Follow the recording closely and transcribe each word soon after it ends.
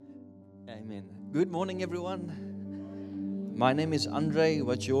Amen. Good morning, everyone. My name is Andre.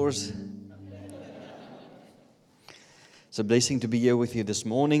 What's yours? It's a blessing to be here with you this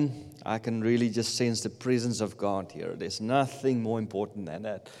morning. I can really just sense the presence of God here. There's nothing more important than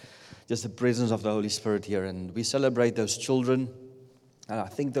that. Just the presence of the Holy Spirit here. And we celebrate those children. And I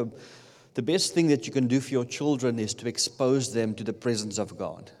think the best thing that you can do for your children is to expose them to the presence of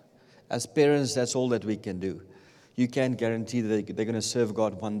God. As parents, that's all that we can do. You can't guarantee that they're going to serve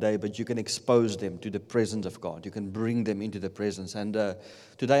God one day, but you can expose them to the presence of God. You can bring them into the presence. And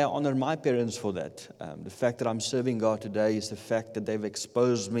today I honor my parents for that. The fact that I'm serving God today is the fact that they've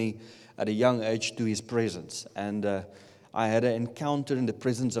exposed me at a young age to His presence. And I had an encounter in the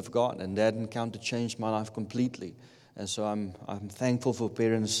presence of God, and that encounter changed my life completely. And so I'm thankful for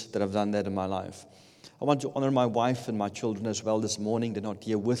parents that have done that in my life. I want to honor my wife and my children as well this morning. They're not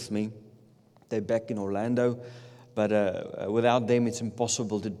here with me. They're back in Orlando. But without them, it's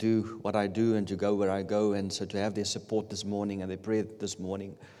impossible to do what I do and to go where I go. And so to have their support this morning and their prayer this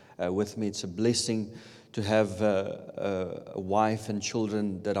morning with me, it's a blessing to have a wife and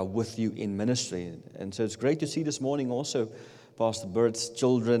children that are with you in ministry. And so it's great to see this morning also Pastor Bert's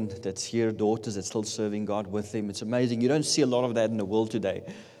children that's here, daughters that's still serving God with him. It's amazing. You don't see a lot of that in the world today.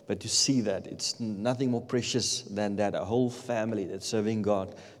 But to see that, it's nothing more precious than that, a whole family that's serving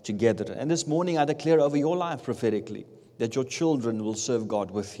God together. And this morning I declare over your life prophetically that your children will serve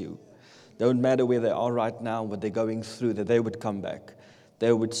God with you. Don't matter where they are right now, what they're going through, that they would come back.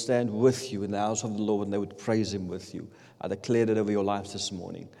 They would stand with you in the house of the Lord and they would praise Him with you. I declare that over your lives this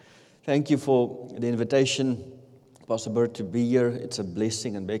morning. Thank you for the invitation, Pastor Bert, to be here. It's a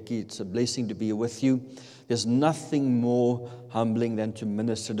blessing. And Becky, it's a blessing to be here with you. There's nothing more humbling than to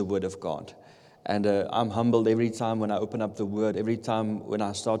minister the Word of God. And I'm humbled every time when I open up the Word, every time when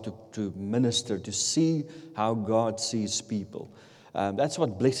I start to minister, to see how God sees people. That's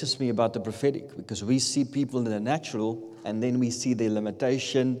what blesses me about the prophetic, because we see people in the natural, and then we see their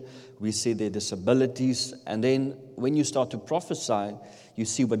limitation, we see their disabilities, and then when you start to prophesy, you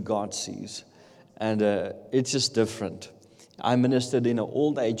see what God sees. And it's just different. I ministered in an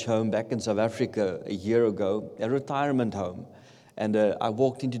old age home back in South Africa a year ago, a retirement home. And I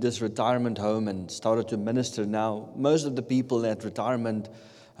walked into this retirement home and started to minister. Now, most of the people in that retirement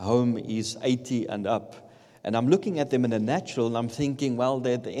home is 80 and up. And I'm looking at them in the natural and I'm thinking, well,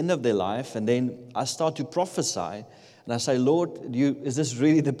 they're at the end of their life. And then I start to prophesy. And I say, Lord, is this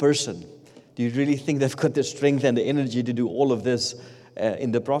really the person? Do you really think they've got the strength and the energy to do all of this?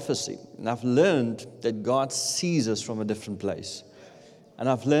 In the prophecy. And I've learned that God sees us from a different place. And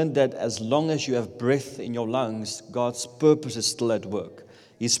I've learned that as long as you have breath in your lungs, God's purpose is still at work.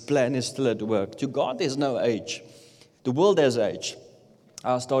 His plan is still at work. To God, there's no age. The world has age.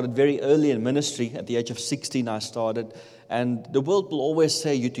 I started very early in ministry. At the age of 16, I started. And the world will always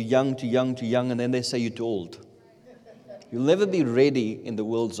say you're too young, too young, too young, and then they say you're too old. You'll never be ready in the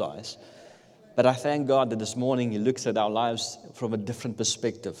world's eyes. But I thank God that this morning He looks at our lives from a different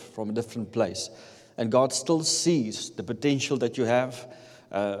perspective, from a different place. And God still sees the potential that you have.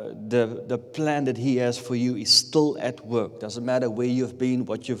 The plan that He has for you is still at work. Doesn't matter where you've been,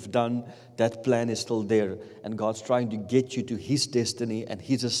 what you've done, that plan is still there. And God's trying to get you to His destiny and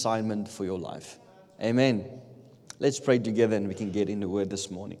His assignment for your life. Amen. Let's pray together and we can get in the Word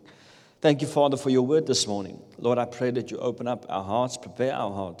this morning. Thank you, Father, for your word this morning. Lord, I pray that you open up our hearts, prepare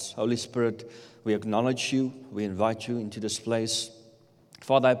our hearts. Holy Spirit, we acknowledge you. We invite you into this place.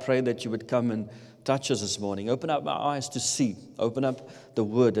 Father, I pray that you would come and touch us this morning. Open up our eyes to see. Open up the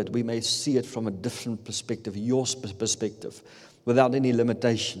word that we may see it from a different perspective, your perspective, without any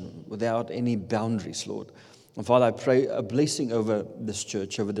limitation, without any boundaries, Lord. And Father, I pray a blessing over this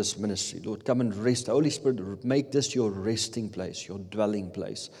church, over this ministry. Lord, come and rest. Holy Spirit, make this your resting place, your dwelling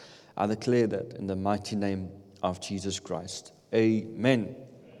place. I declare that in the mighty name of Jesus Christ. Amen.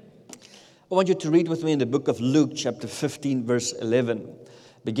 I want you to read with me in the book of Luke, chapter 15, verse 11.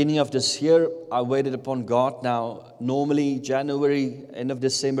 Beginning of this year, I waited upon God. Now, normally January, end of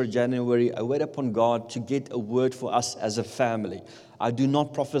December, January, I wait upon God to get a word for us as a family. I do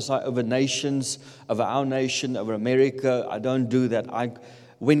not prophesy over nations, over our nation, over America. I don't do that.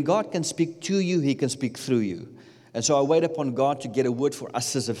 When God can speak to you, He can speak through you. And so I wait upon God to get a word for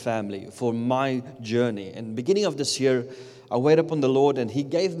us as a family, for my journey. And beginning of this year, I wait upon the Lord and He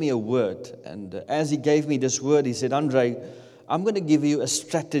gave me a word. And as He gave me this word, He said, Andre, I'm going to give you a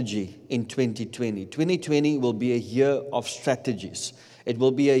strategy in 2020. 2020 will be a year of strategies. It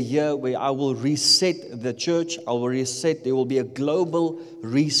will be a year where I will reset the church. I will reset. There will be a global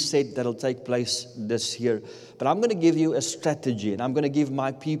reset that will take place this year. But I'm going to give you a strategy, and I'm going to give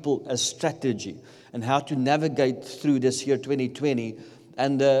my people a strategy and how to navigate through this year 2020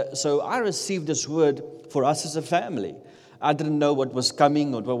 And so I received this word for us as a family. I didn't know what was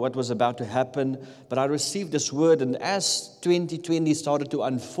coming or what was about to happen, but I received this word, and as 2020 started to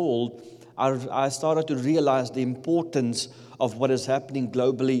unfold, I started to realize the importance of what is happening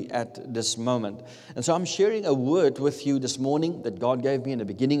globally at this moment. And so I'm sharing a word with you this morning that God gave me in the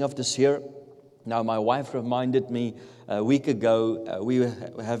beginning of this year. Now, my wife reminded me a week ago, we were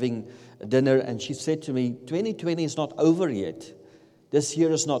having dinner, and she said to me, 2020 is not over yet. This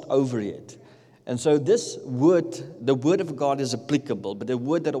year is not over yet. And so this word, the word of God is applicable, but the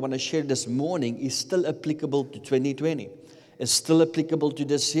word that I want to share this morning is still applicable to 2020. It's still applicable to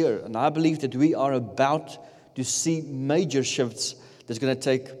this year. And I believe that we are about to see major shifts that's going to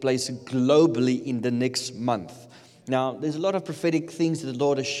take place globally in the next month. Now, there's a lot of prophetic things that the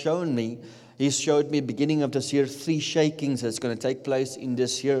Lord has shown me. He showed me at the beginning of this year 3 shakings that's going to take place in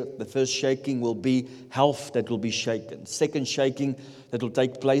this year. The first shaking will be health that will be shaken. Second shaking that will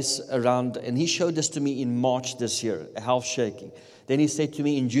take place around, and he showed this to me in March this year, a health shaking. Then he said to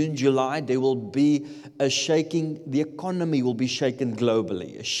me in June, July, there will be a shaking, the economy will be shaken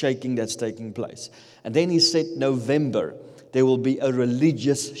globally, a shaking that's taking place. And then he said November, there will be a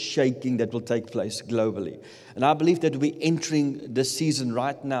religious shaking that will take place globally. And I believe that we're entering this season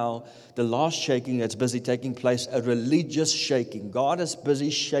right now, the last shaking that's busy taking place, a religious shaking. God is busy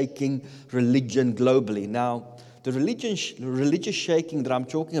shaking religion globally. Now, the religious shaking that I'm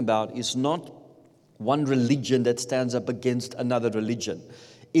talking about is not one religion that stands up against another religion.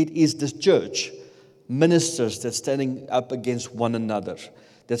 It is the church, ministers that's standing up against one another.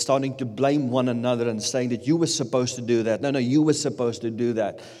 They're starting to blame one another and saying that you were supposed to do that. No, you were supposed to do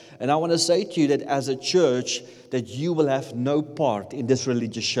that. And I want to say to you that as a church, that you will have no part in this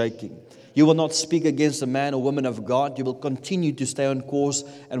religious shaking. You will not speak against a man or woman of God. You will continue to stay on course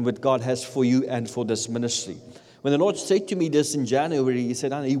and what God has for you and for this ministry. When the Lord said to me this in January, He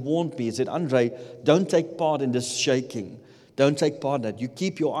said, He warned me. He said, Andre, don't take part in this shaking. Don't take part in that. You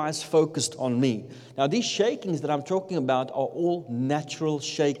keep your eyes focused on me. Now, these shakings that I'm talking about are all natural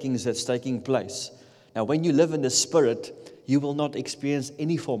shakings that's taking place. Now, when you live in the Spirit, you will not experience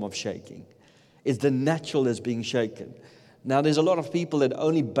any form of shaking. It's the natural that's being shaken. Now, there's a lot of people that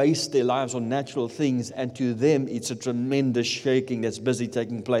only base their lives on natural things, and to them, it's a tremendous shaking that's busy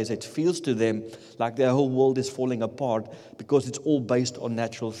taking place. It feels to them like their whole world is falling apart because it's all based on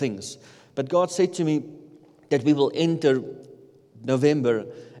natural things. But God said to me that we will enter November,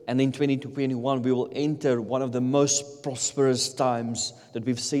 and in 2021, we will enter one of the most prosperous times that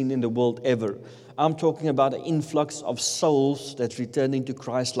we've seen in the world ever. I'm talking about an influx of souls that's returning to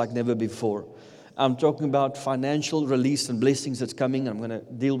Christ like never before. I'm talking about financial release and blessings that's coming. I'm going to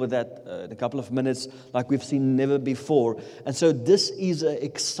deal with that in a couple of minutes like we've seen never before. And so this is an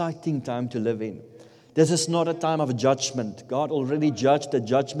exciting time to live in. This is not a time of judgment. God already judged. The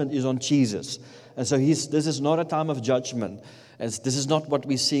judgment is on Jesus. And so this is not a time of judgment. As this is not what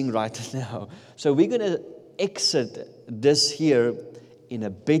we're seeing right now. So we're going to exit this year in a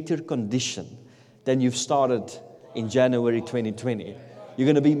better condition than you've started in January 2020. You're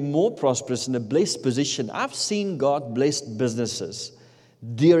going to be more prosperous in a blessed position. I've seen God bless businesses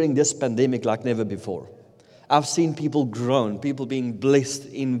during this pandemic like never before. I've seen people grown, people being blessed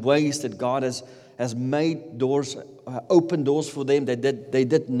in ways that God has made doors, opened doors for them that they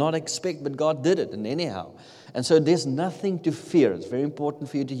did not expect, but God did it, and anyhow. And so there's nothing to fear. It's very important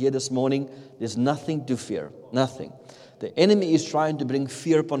for you to hear this morning. There's nothing to fear. Nothing. The enemy is trying to bring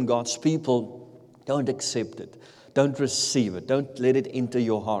fear upon God's people. Don't accept it. Don't receive it. Don't let it into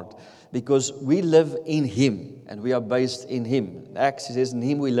your heart. Because we live in Him and we are based in Him. Acts says, in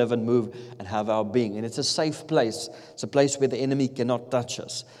Him we live and move and have our being. And it's a safe place. It's a place where the enemy cannot touch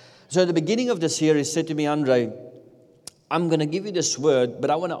us. So at the beginning of this year, He said to me, Andre, I'm going to give you this word, but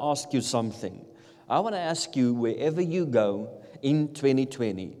I want to ask you something. I want to ask you, wherever you go in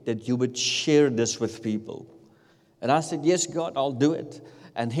 2020, that you would share this with people. And I said, yes, God, I'll do it.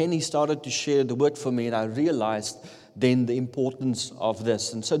 And then He started to share the word for me, and I realized then the importance of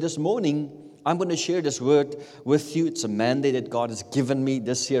this. And so this morning, I'm going to share this word with you. It's a mandate that God has given me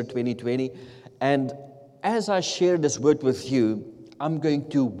this year, 2020. And as I share this word with you, I'm going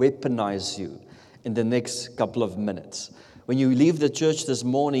to weaponize you in the next couple of minutes. When you leave the church this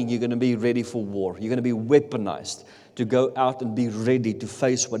morning, you're going to be ready for war. You're going to be weaponized to go out and be ready to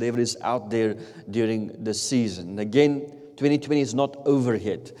face whatever is out there during the season. And again, 2020 is not over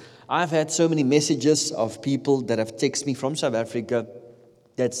yet. I've had so many messages of people that have texted me from South Africa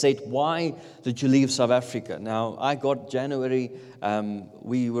that said, why did you leave South Africa? Now, I got January,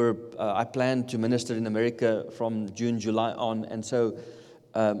 I planned to minister in America from June, July on, and so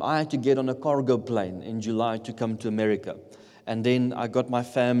I had to get on a cargo plane in July to come to America. And then I got my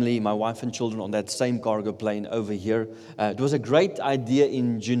family, my wife and children on that same cargo plane over here. It was a great idea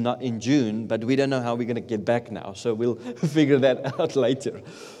in June, but we don't know how we're going to get back now. So we'll figure that out later.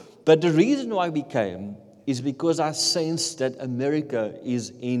 But the reason why we came is because I sensed that America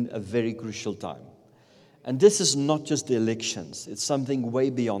is in a very crucial time. And this is not just the elections. It's something way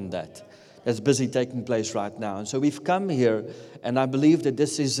beyond that that's busy taking place right now. And so we've come here, and I believe that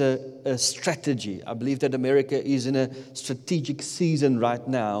this is a strategy. I believe that America is in a strategic season right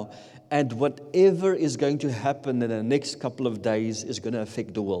now, and whatever is going to happen in the next couple of days is going to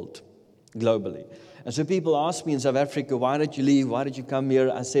affect the world globally. And so people ask me in South Africa, why did you leave? Why did you come here?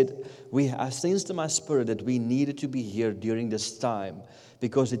 I said, I sensed in my spirit that we needed to be here during this time,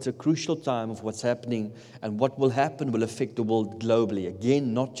 because it's a crucial time of what's happening, and what will happen will affect the world globally.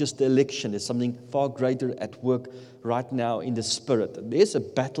 Again, not just the election. There's something far greater at work right now in the spirit. There's a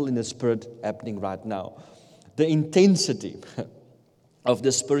battle in the spirit happening right now. The intensity of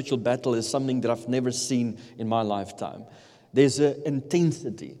the spiritual battle is something that I've never seen in my lifetime. There's an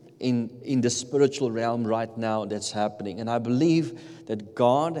intensity in the spiritual realm right now that's happening. And I believe that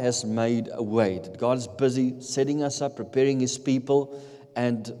God has made a way, that God is busy setting us up, preparing His people,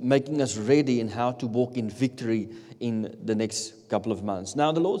 and making us ready in how to walk in victory in the next couple of months.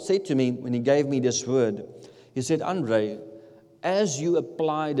 Now, the Lord said to me, when He gave me this word, He said, Andre, as you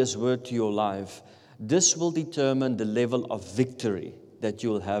apply this word to your life, this will determine the level of victory that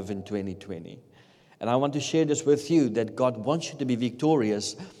you'll have in 2020. And I want to share this with you, that God wants you to be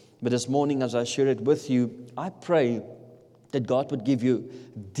victorious. But this morning, as I share it with you, I pray that God would give you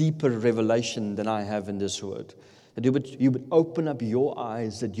deeper revelation than I have in this word. That you would open up your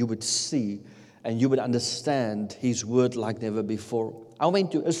eyes, that you would see and you would understand His word like never before. I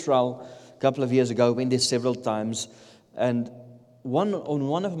went to Israel a couple of years ago, went there several times, and on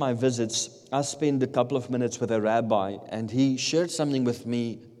one of my visits, I spent a couple of minutes with a rabbi, and he shared something with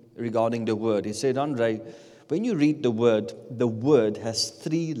me regarding the word. He said, Andre, when you read the word has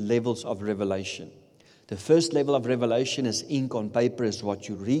 3 levels of revelation. The first level of revelation is ink on paper, is what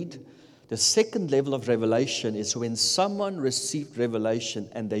you read. The second level of revelation is when someone received revelation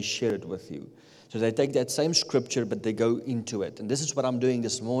and they share it with you. So they take that same scripture, but they go into it. And this is what I'm doing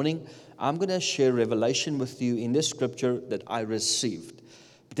this morning. I'm going to share revelation with you in this scripture that I received.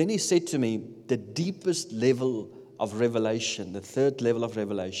 But then he said to me, the deepest level of revelation, the third level of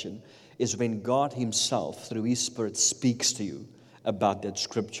revelation, is when God Himself, through His Spirit, speaks to you about that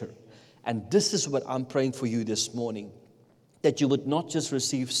scripture. And this is what I'm praying for you this morning. That you would not just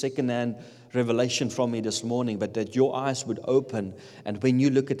receive secondhand revelation from me this morning, but that your eyes would open, and when you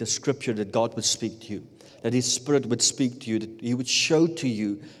look at the scripture, that God would speak to you, that His Spirit would speak to you, that He would show to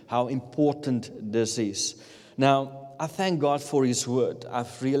you how important this is. Now, I thank God for His word.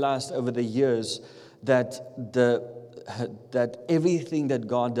 I've realized over the years that everything that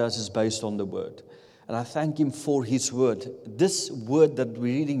God does is based on the word. And I thank Him for His word. This word that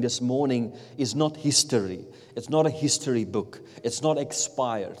we're reading this morning is not history. It's not a history book. It's not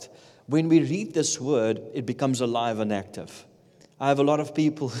expired. When we read this word, it becomes alive and active. I have a lot of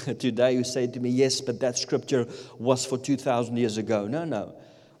people today who say to me, yes, but that scripture was for 2,000 years ago. No.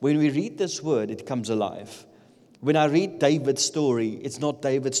 When we read this word, it comes alive. When I read David's story, it's not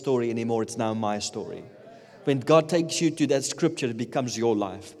David's story anymore. It's now my story. When God takes you to that scripture, it becomes your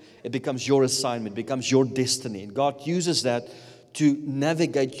life. It becomes your assignment. It becomes your destiny. And God uses that to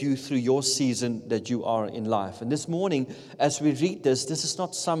navigate you through your season that you are in life. And this morning, as we read this is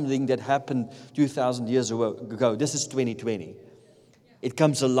not something that happened 2,000 years ago. This is 2020. It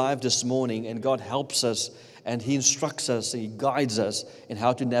comes alive this morning, and God helps us, and He instructs us, and He guides us in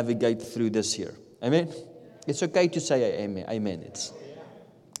how to navigate through this year. Amen? It's okay to say amen. Amen.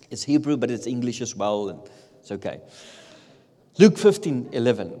 It's Hebrew, but it's English as well, and it's okay. Luke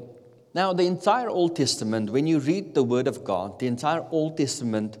 15:11. Now, the entire Old Testament, when you read the Word of God, the entire Old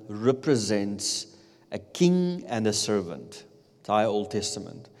Testament represents a king and a servant. Entire Old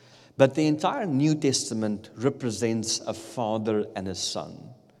Testament. But the entire New Testament represents a father and a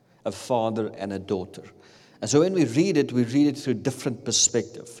son, a father and a daughter. And so when we read it through different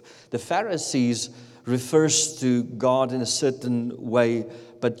perspective. The Pharisees refers to God in a certain way,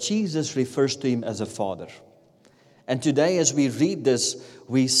 but Jesus refers to Him as a father. And today, as we read this,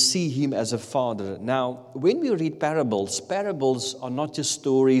 we see Him as a father. Now, when we read parables are not just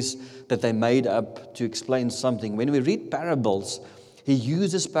stories that they made up to explain something. When we read parables, He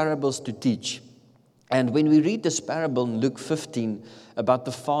uses parables to teach. And when we read this parable in Luke 15 about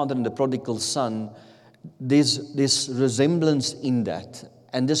the father and the prodigal son, there's this resemblance in that.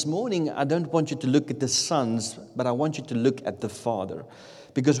 And this morning, I don't want you to look at the sons, but I want you to look at the father.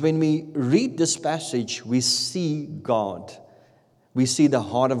 Because when we read this passage, we see God We see the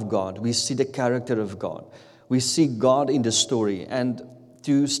heart of God. We see the character of God. We see God in the story. And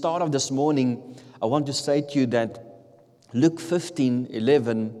to start off this morning, I want to say to you that Luke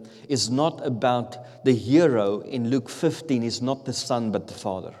 15:11 is not about the hero in Luke 15 is not the son but the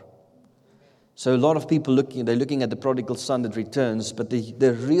father. So a lot of people they're looking at the prodigal son that returns, but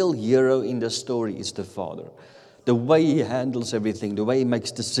the real hero in the story is the father. The way he handles everything, the way he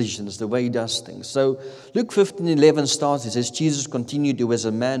makes decisions, the way he does things. So Luke 15:11 starts, it says, Jesus continued, there was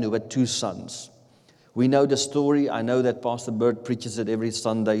a man who had 2 sons. We know the story. I know that Pastor Bert preaches it every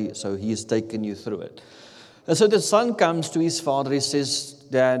Sunday, so he has taken you through it. And so the son comes to his father. He says,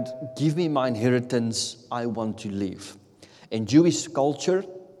 Dad, give me my inheritance. I want to leave. In Jewish culture,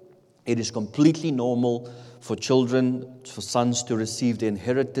 it is completely normal for children, for sons to receive the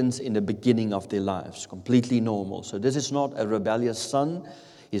inheritance in the beginning of their lives. Completely normal. So this is not a rebellious son.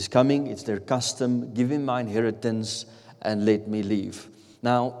 He's coming. It's their custom. Give him my inheritance and let me leave.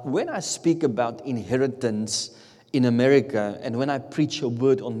 Now, when I speak about inheritance in America, and when I preach a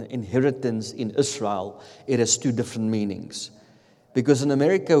word on inheritance in Israel, it has 2 different meanings. Because in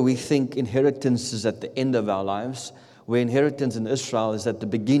America, we think inheritance is at the end of our lives, where inheritance in Israel is at the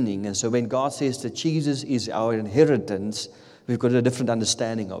beginning. And so when God says that Jesus is our inheritance, we've got a different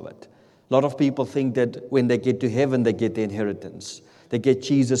understanding of it. A lot of people think that when they get to heaven, they get the inheritance. They get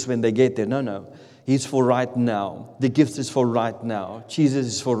Jesus when they get there. No. He's for right now. The gift is for right now. Jesus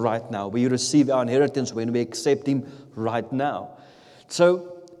is for right now. We receive our inheritance when we accept Him right now.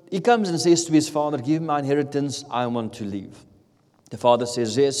 So he comes and says to his father, give me my inheritance, I want to leave. The father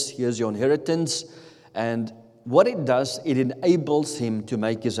says, yes, here's your inheritance. And what it does, it enables him to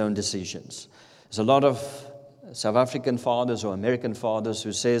make his own decisions. There's a lot of South African fathers or American fathers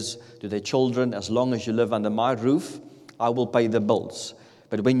who says to their children, as long as you live under my roof, I will pay the bills.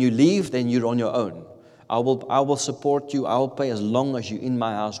 But when you leave, then you're on your own. I will support you. I will pay as long as you're in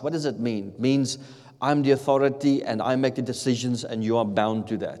my house. What does it mean? It means I'm the authority and I make the decisions and you are bound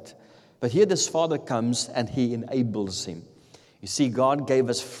to that. But here this father comes and he enables him. You see, God gave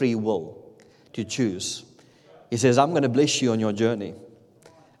us free will to choose. He says, I'm going to bless you on your journey.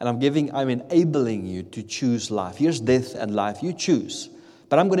 And I'm enabling you to choose life. Here's death and life. You choose.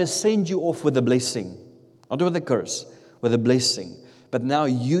 But I'm going to send you off with a blessing. Not with a curse, with a blessing. But now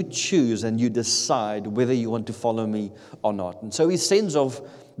you choose and you decide whether you want to follow me or not. And so he sends off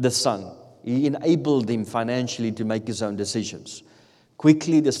the son. He enabled him financially to make his own decisions.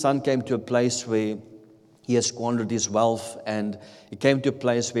 Quickly, the son came to a place where he has squandered his wealth, and he came to a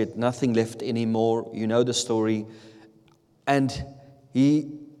place where nothing left anymore. You know the story. And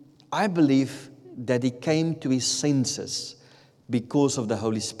I believe that he came to his senses because of the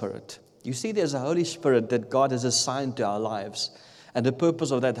Holy Spirit. You see, there's a Holy Spirit that God has assigned to our lives. And the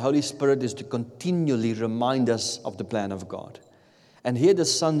purpose of that Holy Spirit is to continually remind us of the plan of God. And here the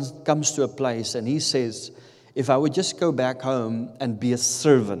son comes to a place and he says, if I would just go back home and be a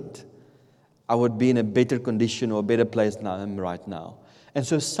servant, I would be in a better condition or a better place than I am right now. And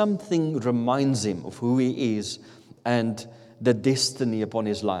so something reminds him of who he is and the destiny upon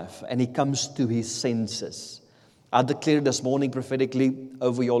his life. And he comes to his senses. I declare this morning prophetically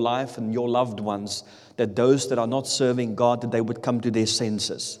over your life and your loved ones that those that are not serving God, that they would come to their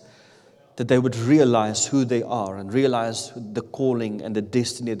senses. That they would realize who they are and realize the calling and the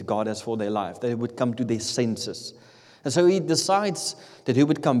destiny that God has for their life. They would come to their senses. And so he decides that he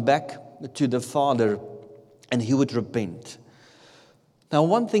would come back to the father and he would repent. Now,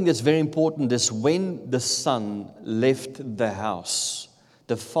 one thing that's very important is when the son left the house,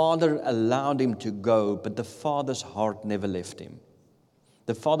 the father allowed him to go, but the father's heart never left him.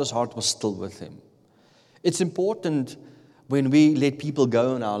 The father's heart was still with him. It's important when we let people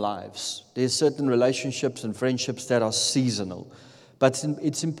go in our lives. There's certain relationships and friendships that are seasonal. But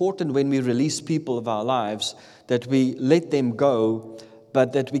it's important when we release people of our lives that we let them go,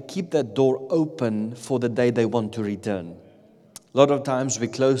 but that we keep that door open for the day they want to return. A lot of times we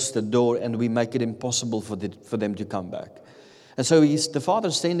close the door and we make it impossible for them to come back. And so the father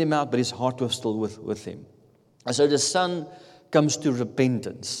sent him out, but his heart was still with him. And so the son comes to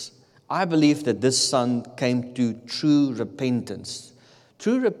repentance. I believe that this son came to true repentance.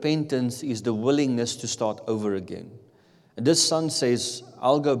 True repentance is the willingness to start over again. And this son says,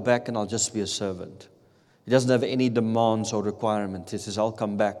 I'll go back and I'll just be a servant. He doesn't have any demands or requirements. He says, I'll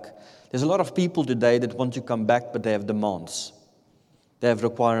come back. There's a lot of people today that want to come back, but they have demands. They have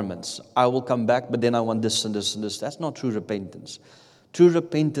requirements. I will come back, but then I want this and this and this. That's not true repentance. True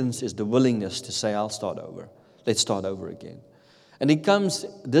repentance is the willingness to say, I'll start over. Let's start over again. And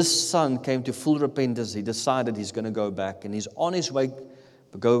this son came to full repentance. He decided he's going to go back, and he's on his way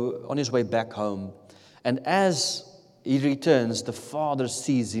back home. And as he returns, the father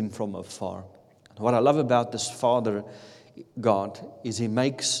sees him from afar. What I love about this Father God is He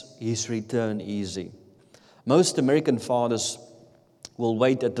makes His return easy. Most American fathers will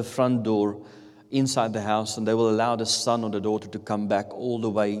wait at the front door inside the house, and they will allow the son or the daughter to come back all the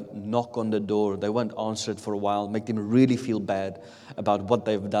way, knock on the door. They won't answer it for a while, make them really feel bad about what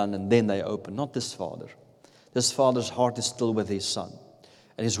they've done, and then they open. Not this father. This father's heart is still with his son,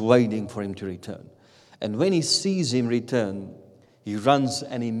 and he's waiting for him to return. And when he sees him return, he runs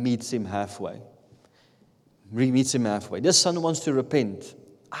and he meets him halfway. He meets him halfway. This son wants to repent.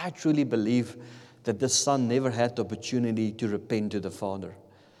 I truly believe that this son never had the opportunity to repent to the father.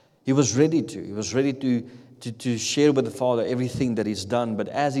 He was ready to. He was ready to share with the father everything that he's done. But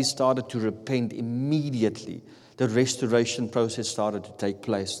as he started to repent, immediately the restoration process started to take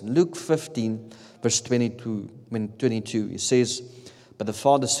place. In Luke 15, verse 22, it says, "But the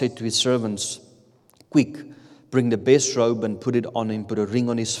father said to his servants, 'Quick, bring the best robe and put it on him, put a ring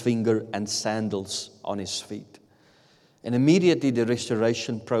on his finger and sandals on his feet.'" And immediately the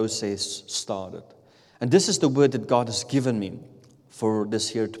restoration process started. And this is the word that God has given me for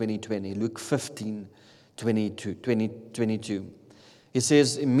this year 2020, Luke 15, 22. He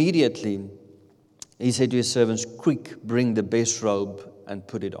says, immediately, he said to his servants, "Quick, bring the best robe and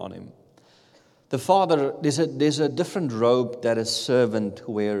put it on him." The father, there's a different robe that a servant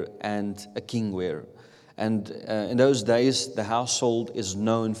wear and a king wear. And in those days, the household is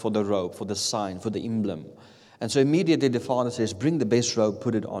known for the robe, for the sign, for the emblem. And so immediately the father says, "Bring the best robe,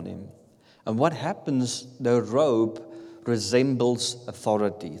 put it on him." And what happens, the robe resembles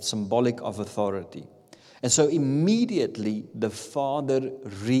authority. It's symbolic of authority. And so immediately the father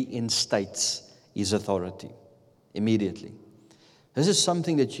reinstates his authority. Immediately. This is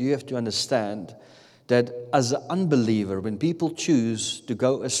something that you have to understand, that as an unbeliever, when people choose to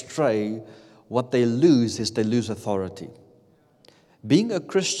go astray, what they lose is they lose authority. Being a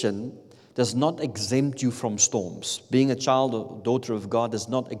Christian does not exempt you from storms. Being a child or daughter of God does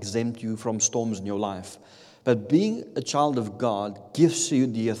not exempt you from storms in your life. But being a child of God gives you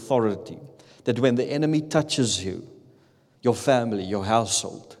the authority that when the enemy touches you, your family, your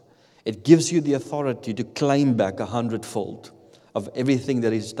household, it gives you the authority to claim back 100-fold of everything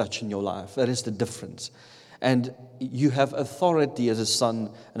that is touching your life. That is the difference. And you have authority as a son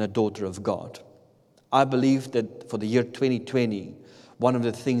and a daughter of God. I believe that for the year 2020, one of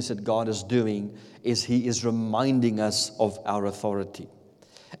the things that God is doing is He is reminding us of our authority.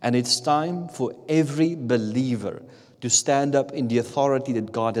 And it's time for every believer to stand up in the authority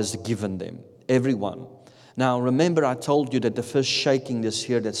that God has given them. Everyone. Now, remember, I told you that the first shaking this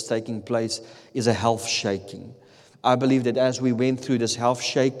year that's taking place is a health shaking. I believe that as we went through this health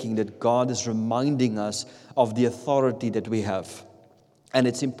shaking, that God is reminding us of the authority that we have. And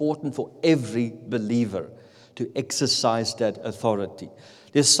it's important for every believer to exercise that authority.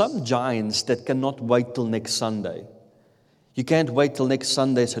 There's some giants that cannot wait till next Sunday. You can't wait till next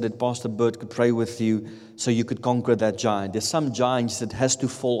Sunday so that Pastor Bert could pray with you so you could conquer that giant. There's some giants that has to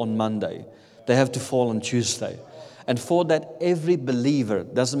fall on Monday. They have to fall on Tuesday. And for that, every believer,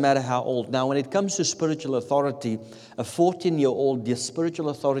 doesn't matter how old. Now, when it comes to spiritual authority, a 14-year-old, the spiritual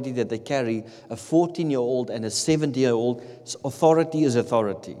authority that they carry, a 14-year-old and a 70-year-old's authority is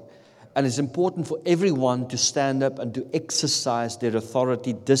authority. And it's important for everyone to stand up and to exercise their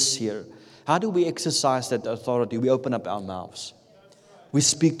authority this year. How do we exercise that authority? We open up our mouths. We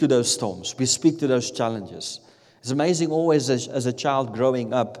speak to those storms. We speak to those challenges. It's amazing always as a child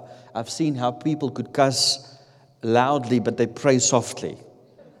growing up, I've seen how people could cuss loudly, but they pray softly.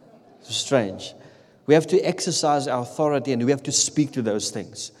 It's strange. We have to exercise our authority and we have to speak to those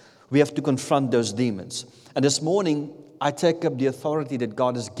things. We have to confront those demons. And this morning, I take up the authority that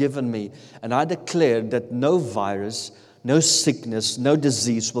God has given me, and I declare that no virus, no sickness, no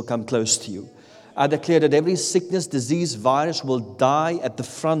disease will come close to you. I declare that every sickness, disease, virus will die at the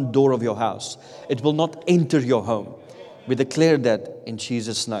front door of your house. It will not enter your home. We declare that in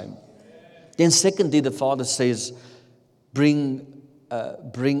Jesus' name. Then secondly, the Father says, bring a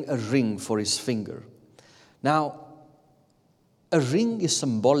ring for his finger. Now, a ring is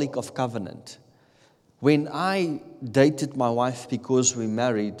symbolic of covenant. When I dated my wife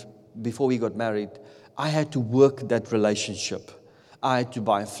before we got married, I had to work that relationship. I had to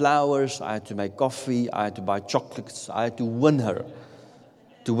buy flowers, I had to make coffee, I had to buy chocolates, I had to win her.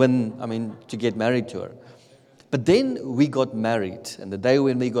 To get married to her. But then we got married, and the day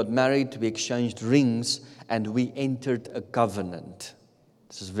when we got married, we exchanged rings and we entered a covenant.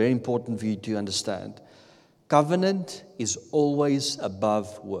 This is very important for you to understand. Covenant is always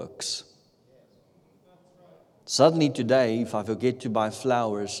above works. Suddenly today, if I forget to buy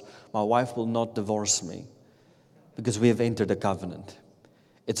flowers, my wife will not divorce me. because we have entered a covenant.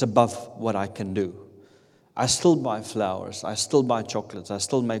 It's above what I can do. I still buy flowers, I still buy chocolates, I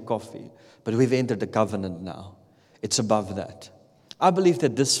still make coffee, but we've entered a covenant now. It's above that. I believe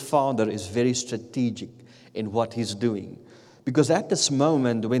that this Father is very strategic in what He's doing. Because at this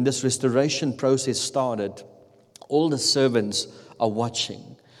moment, when this restoration process started, all the servants are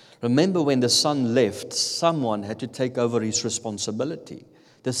watching. Remember, when the son left, someone had to take over his responsibility.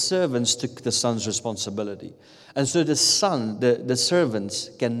 The servants took the son's responsibility. And so the servants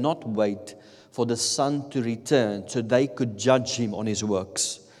cannot wait for the son to return so they could judge him on his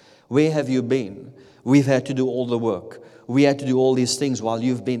works. Where have you been? We've had to do all the work. We had to do all these things while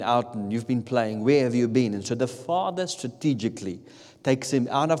you've been out and you've been playing. Where have you been? And so the Father strategically takes him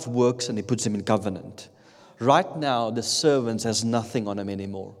out of works and He puts him in covenant. Right now, the servants has nothing on him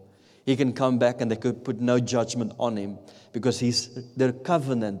anymore. He can come back and they could put no judgment on him because their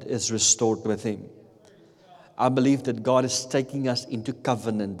covenant is restored with him. I believe that God is taking us into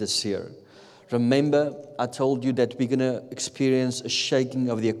covenant this year. Remember, I told you that we're going to experience a shaking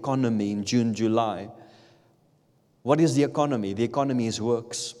of the economy in June, July. What is the economy? The economy is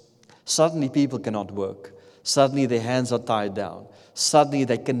works. Suddenly people cannot work. Suddenly their hands are tied down. Suddenly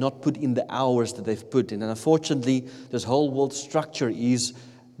they cannot put in the hours that they've put in. And unfortunately, this whole world structure is,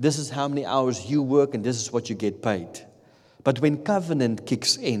 this is how many hours you work and this is what you get paid. But when covenant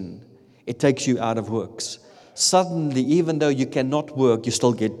kicks in, it takes you out of works. Suddenly, even though you cannot work, you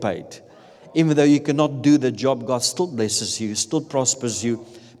still get paid. Even though you cannot do the job, God still blesses you, still prospers you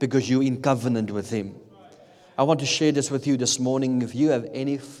because you're in covenant with Him. I want to share this with you this morning. If you have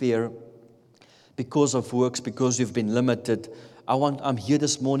any fear because of works, because you've been limited, I'm here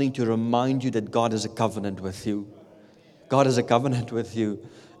this morning to remind you that God has a covenant with you. God has a covenant with you.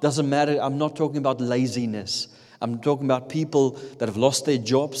 Doesn't matter. I'm not talking about laziness. I'm talking about people that have lost their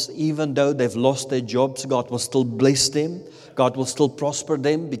jobs. Even though they've lost their jobs, God will still bless them. God will still prosper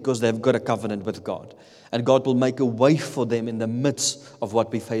them because they've got a covenant with God. And God will make a way for them in the midst of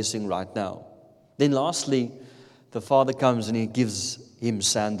what we're facing right now. Then lastly, the Father comes and He gives him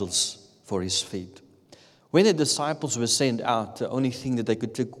sandals for his feet. When the disciples were sent out, the only thing that they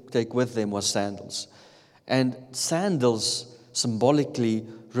could take with them was sandals. And sandals symbolically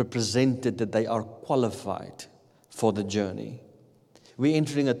represented that they are qualified for the journey. We're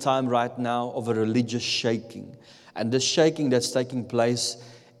entering a time right now of a religious shaking. And this shaking that's taking place,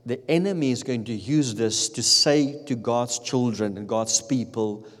 the enemy is going to use this to say to God's children and God's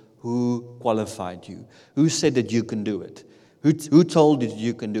people, who qualified you? Who said that you can do it? Who told you that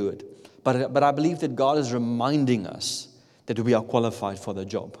you can do it? But I believe that God is reminding us that we are qualified for the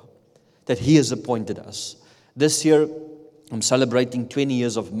job, that He has appointed us. This year, I'm celebrating 20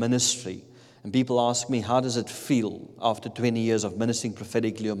 years of ministry. And people ask me, how does it feel after 20 years of ministering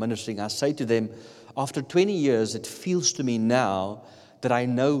prophetically or ministering? I say to them, after 20 years, it feels to me now that I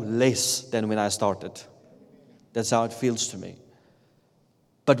know less than when I started. That's how it feels to me.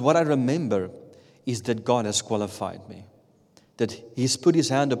 But what I remember is that God has qualified me. That He's put His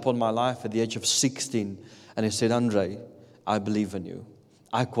hand upon my life at the age of 16 and He said, Andre, I believe in you.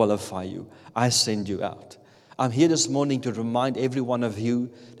 I qualify you. I send you out. I'm here this morning to remind every one of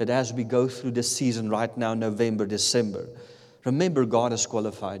you that as we go through this season right now, November, December, remember God has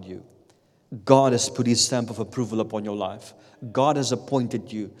qualified you. God has put His stamp of approval upon your life. God has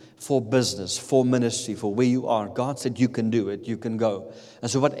appointed you for business, for ministry, for where you are. God said you can do it, you can go. And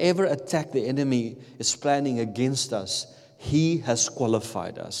so whatever attack the enemy is planning against us, He has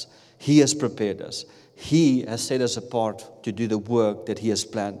qualified us. He has prepared us. He has set us apart to do the work that He has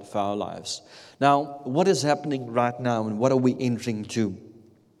planned for our lives. Now, what is happening right now and what are we entering to?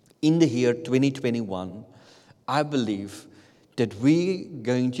 In the year 2021, I believe that we're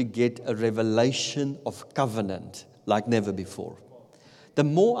going to get a revelation of covenant like never before. The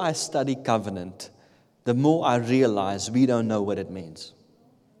more I study covenant, the more I realize we don't know what it means.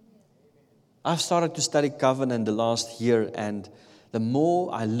 I've started to study covenant the last year, and the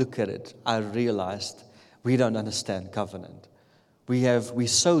more I look at it, I realized we don't understand covenant. We're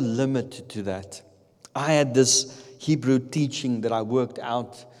so limited to that. I had this Hebrew teaching that I worked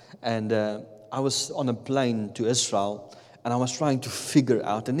out, and I was on a plane to Israel, and I was trying to figure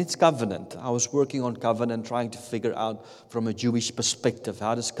out, and it's covenant. I was working on covenant, trying to figure out from a Jewish perspective,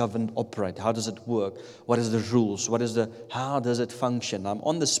 how does covenant operate? How does it work? What is the rules? How does it function? I'm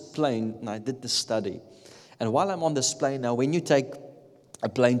on this plane, and I did this study. And while I'm on this plane, now when you take a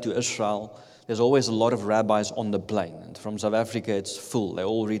plane to Israel, there's always a lot of rabbis on the plane. And from South Africa, it's full. They're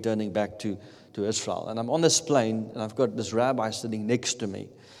all returning back to Israel. And I'm on this plane, and I've got this rabbi sitting next to me.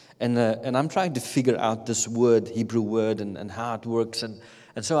 And I'm trying to figure out this word, Hebrew word, and how it works. And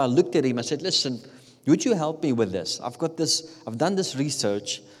so I looked at him. I said, listen, would you help me with this? I've done this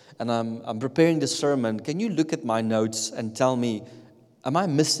research, and I'm preparing this sermon. Can you look at my notes and tell me, am I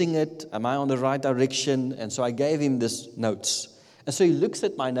missing it? Am I on the right direction? And so I gave him this notes. And so he looks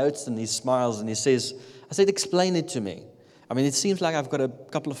at my notes and he smiles and he says, I said, explain it to me. I mean, it seems like I've got a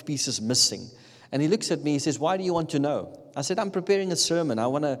couple of pieces missing. And he looks at me, he says, why do you want to know? I said, I'm preparing a sermon. I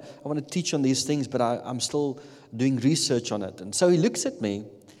want to teach on these things, but I'm still doing research on it. And so he looks at me.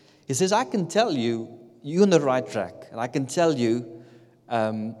 He says, I can tell you, you're on the right track. And I can tell you,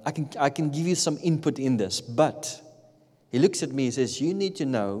 I can give you some input in this. But he looks at me, he says, you need to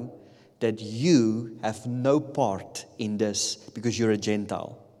know that you have no part in this because you're a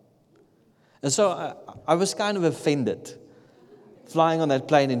Gentile. And so I was kind of offended, flying on that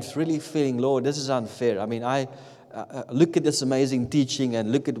plane and really feeling, Lord, this is unfair. I mean, I look at this amazing teaching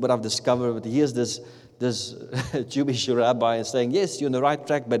and look at what I've discovered. But here's this Jewish rabbi saying, yes, you're on the right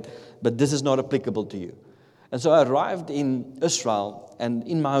track, but this is not applicable to you. And so I arrived in Israel, and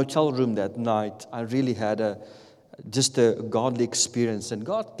in my hotel room that night, I really had just a godly experience. And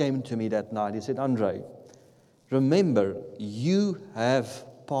God came to me that night. He said, Andre, remember, you have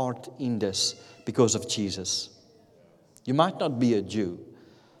part in this because of Jesus. You might not be a Jew,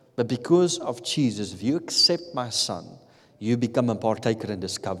 but because of Jesus, if you accept my son, you become a partaker in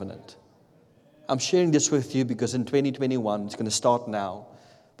this covenant. I'm sharing this with you because in 2021, it's going to start now,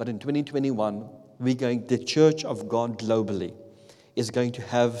 but in 2021, the Church of God globally is going to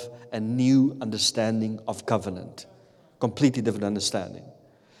have a new understanding of covenant. Completely different understanding.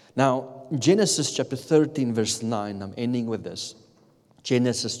 Now, Genesis chapter 13, verse 9, I'm ending with this.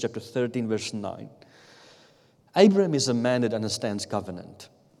 Genesis chapter 13, verse 9. Abraham is a man that understands covenant.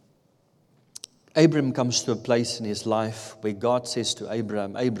 Abraham comes to a place in his life where God says to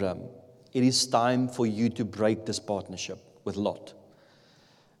Abraham, Abraham, it is time for you to break this partnership with Lot.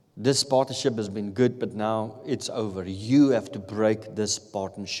 This partnership has been good, but now it's over. You have to break this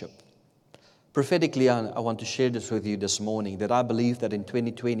partnership. Prophetically, I want to share this with you this morning, that I believe that in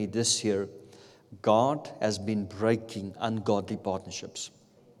 2020, this year, God has been breaking ungodly partnerships.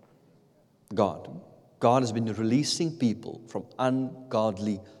 God has been releasing people from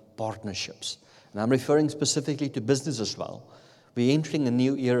ungodly partnerships. And I'm referring specifically to business as well. We're entering a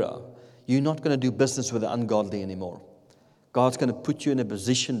new era. You're not going to do business with the ungodly anymore. God's going to put you in a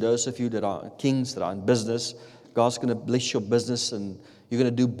position, those of you that are kings, that are in business, God's going to bless your business and you're going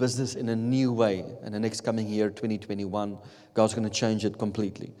to do business in a new way. In the next coming year, 2021, God's going to change it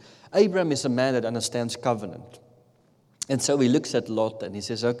completely. Abraham is a man that understands covenant. And so he looks at Lot and he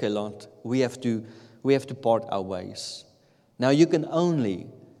says, okay, Lot, we have to part our ways. Now you can only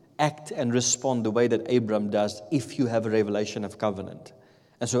act and respond the way that Abraham does if you have a revelation of covenant.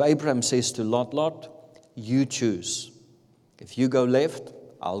 And so Abraham says to Lot, Lot, you choose. If you go left,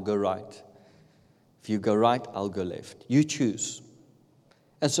 I'll go right. If you go right, I'll go left. You choose.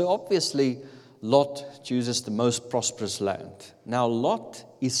 And so obviously, Lot chooses the most prosperous land. Now, Lot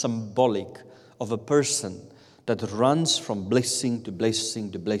is symbolic of a person that runs from blessing to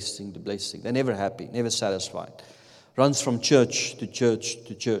blessing to blessing to blessing. They're never happy, never satisfied. Runs from church to church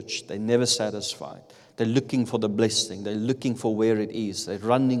to church. They're never satisfied. They're looking for the blessing. They're looking for where it is. They're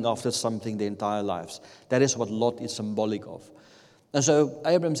running after something their entire lives. That is what Lot is symbolic of. And so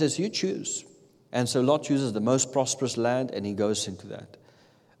Abraham says, you choose. And so Lot chooses the most prosperous land and he goes into that.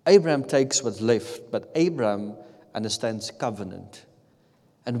 Abraham takes what's left, but Abraham understands covenant.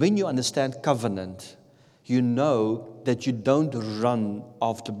 And when you understand covenant, you know that you don't run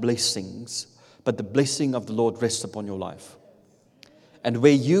after blessings, but the blessing of the Lord rests upon your life. And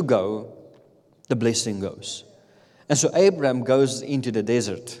where you go, the blessing goes. And so Abraham goes into the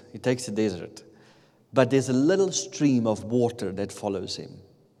desert. He takes the desert. But there's a little stream of water that follows him.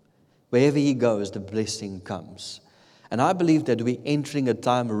 Wherever he goes, the blessing comes. And I believe that we're entering a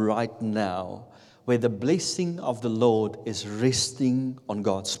time right now where the blessing of the Lord is resting on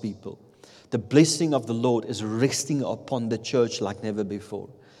God's people. The blessing of the Lord is resting upon the church like never before.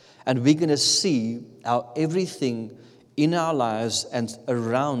 And we're going to see how everything in our lives and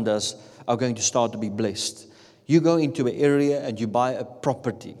around us are going to start to be blessed. You go into an area and you buy a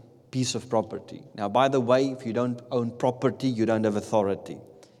piece of property. Now, by the way, if you don't own property, you don't have authority.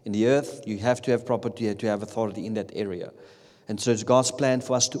 In the earth, you have to have property, you have to have authority in that area. And so it's God's plan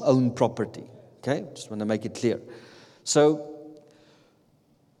for us to own property. Okay? Just want to make it clear. So,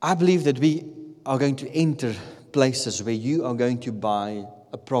 I believe that we are going to enter places where you are going to buy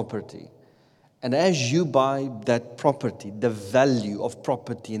a property. And as you buy that property, the value of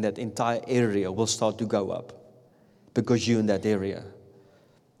property in that entire area will start to go up because you're in that area.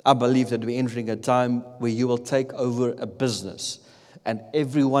 I believe that we're entering a time where you will take over a business. And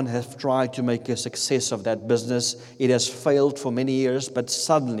everyone has tried to make a success of that business. It has failed for many years, but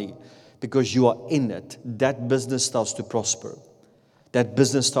suddenly, because you are in it, that business starts to prosper. That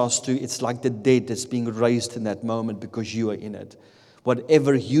business it's like the dead that's being raised in that moment because you are in it.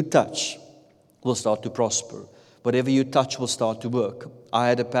 Whatever you touch will start to prosper. Whatever you touch will start to work. I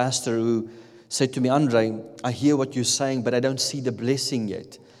had a pastor who said to me, Andre, I hear what you're saying, but I don't see the blessing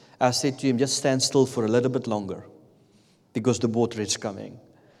yet. I said to him, just stand still for a little bit longer, because the water is coming.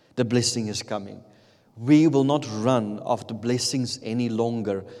 The blessing is coming. We will not run after blessings any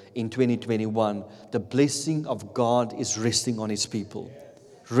longer in 2021. The blessing of God is resting on His people,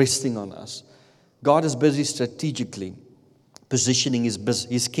 resting on us. God is busy strategically positioning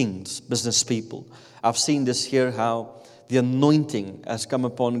His kings, business people. I've seen this here, how the anointing has come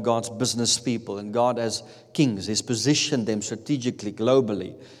upon God's business people, and God as kings has positioned them strategically,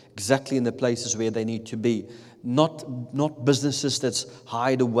 globally, exactly in the places where they need to be. Not businesses that's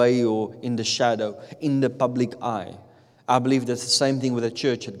hide away or in the shadow, in the public eye. I believe that's the same thing with the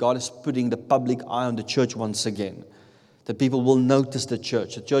church, that God is putting the public eye on the church once again. That people will notice the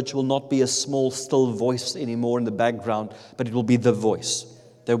church. The church will not be a small, still voice anymore in the background, but it will be the voice.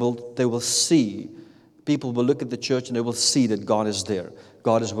 They will see, people will look at the church and they will see that God is there.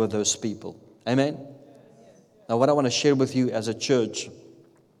 God is with those people. Amen? Now what I want to share with you as a church,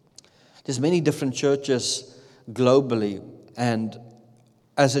 there's many different churches globally, and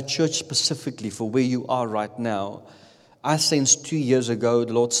as a church specifically for where you are right now, I sensed 2 years ago,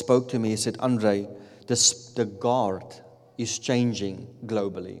 the Lord spoke to me. He said, Andre, the guard is changing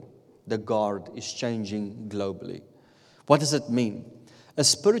globally. The guard is changing globally. What does it mean? A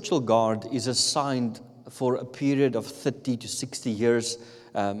spiritual guard is assigned for a period of 30 to 60 years.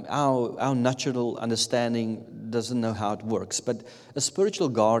 Our natural understanding doesn't know how it works, but a spiritual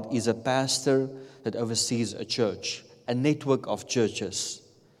guard is a pastor that oversees a church, a network of churches,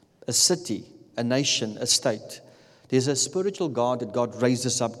 a city, a nation, a state. There's a spiritual guard that God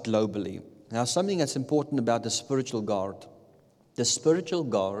raises up globally. Now, something that's important about the spiritual guard,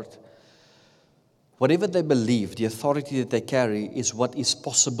 whatever they believe, the authority that they carry is what is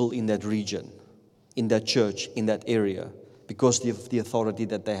possible in that region, in that church, in that area, because of the authority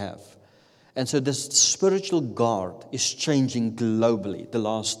that they have. And so this spiritual guard is changing globally the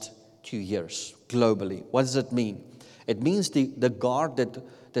last 2 years, globally. What does it mean? It means the guard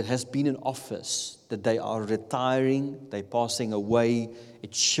that has been in office, that they are retiring, they're passing away,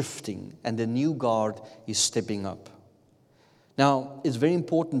 it's shifting, and the new guard is stepping up. Now, it's very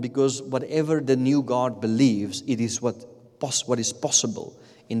important because whatever the new guard believes, it is what is possible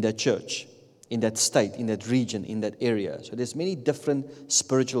in that church, in that state, in that region, in that area. So there's many different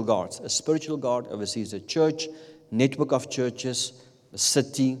spiritual guards. A spiritual guard oversees a church, network of churches, a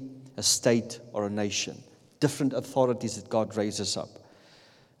city, a state, or a nation. Different authorities that God raises up.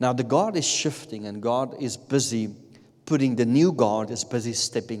 Now, the guard is shifting, and God is busy putting, the new guard is busy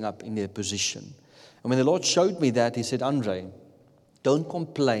stepping up in their position. And when the Lord showed me that, He said, Andre, don't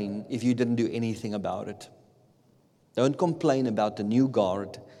complain if you didn't do anything about it. Don't complain about the new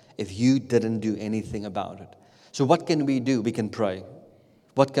guard if you didn't do anything about it. So what can we do? We can pray.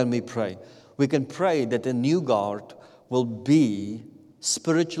 What can we pray? We can pray that the new guard will be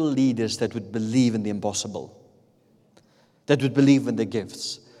spiritual leaders that would believe in the impossible, that would believe in the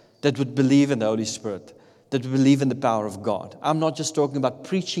gifts, that would believe in the Holy Spirit, that would believe in the power of God. I'm not just talking about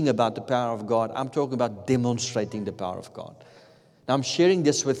preaching about the power of God. I'm talking about demonstrating the power of God. Now, I'm sharing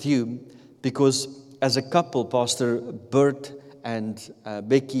this with you because as a couple, Pastor Bert and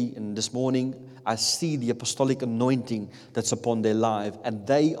Becky, and this morning, I see the apostolic anointing that's upon their life, and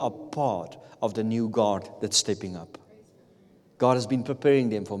they are part of the new guard that's stepping up. God has been preparing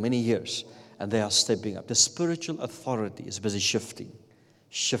them for many years, and they are stepping up. The spiritual authority is busy shifting.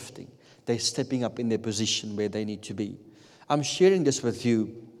 They're stepping up in their position where they need to be. I'm sharing this with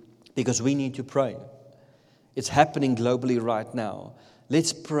you because we need to pray. It's happening globally right now.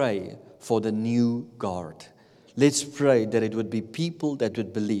 Let's pray for the new guard. Let's pray that it would be people that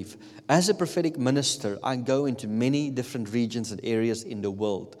would believe. As a prophetic minister, I go into many different regions and areas in the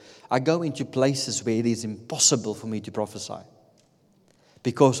world. I go into places where it is impossible for me to prophesy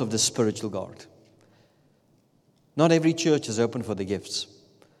because of the spiritual guard. Not every church is open for the gifts.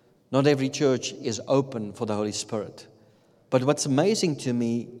 Not every church is open for the Holy Spirit. But what's amazing to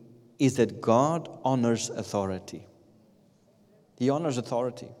me is that God honors authority. He honors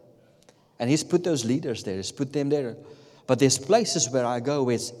authority. And He's put those leaders there. He's put them there. But there's places where I go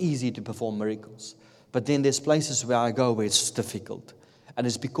where it's easy to perform miracles. But then there's places where I go where it's difficult. And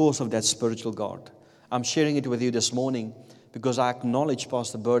it's because of that spiritual guard. I'm sharing it with you this morning because I acknowledge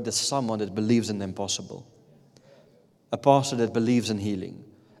Pastor Bird as someone that believes in the impossible. a pastor that believes in healing,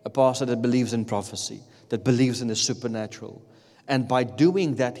 a pastor that believes in prophecy, that believes in the supernatural. And by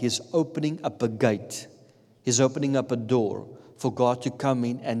doing that, he's opening up a gate. He's opening up a door for God to come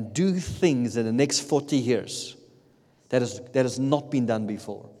in and do things in the next 40 years that has not been done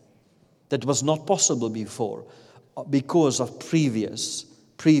before. That was not possible before because of previous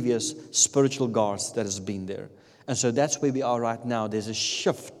spiritual guards that has been there. And so that's where we are right now. There's a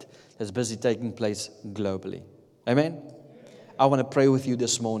shift that's busy taking place globally. Amen? I want to pray with you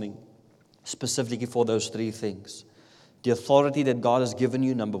this morning, specifically for those three things. The authority that God has given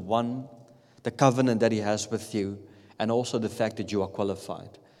you, number one, the covenant that He has with you, and also the fact that you are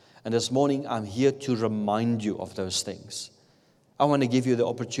qualified. And this morning, I'm here to remind you of those things. I want to give you the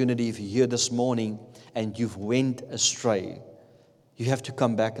opportunity, if you're here this morning and you've went astray, you have to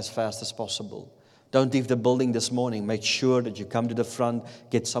come back as fast as possible. Don't leave the building this morning. Make sure that you come to the front,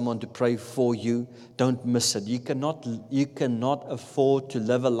 get someone to pray for you. Don't miss it. You cannot afford to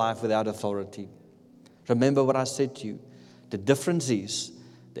live a life without authority. Remember what I said to you. The difference is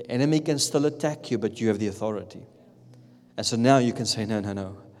the enemy can still attack you, but you have the authority. And so now you can say,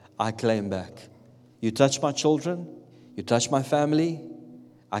 no, I claim back. You touch my children, you touch my family,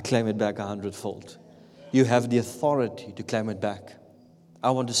 I claim it back 100-fold. You have the authority to claim it back. I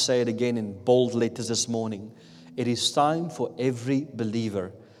want to say it again in bold letters this morning. It is time for every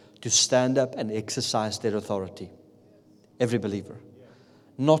believer to stand up and exercise their authority. Every believer.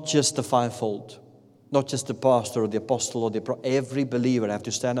 Not just the fivefold. Not just the pastor or the apostle or every believer have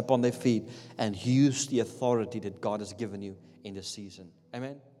to stand up on their feet and use the authority that God has given you in this season.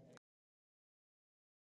 Amen.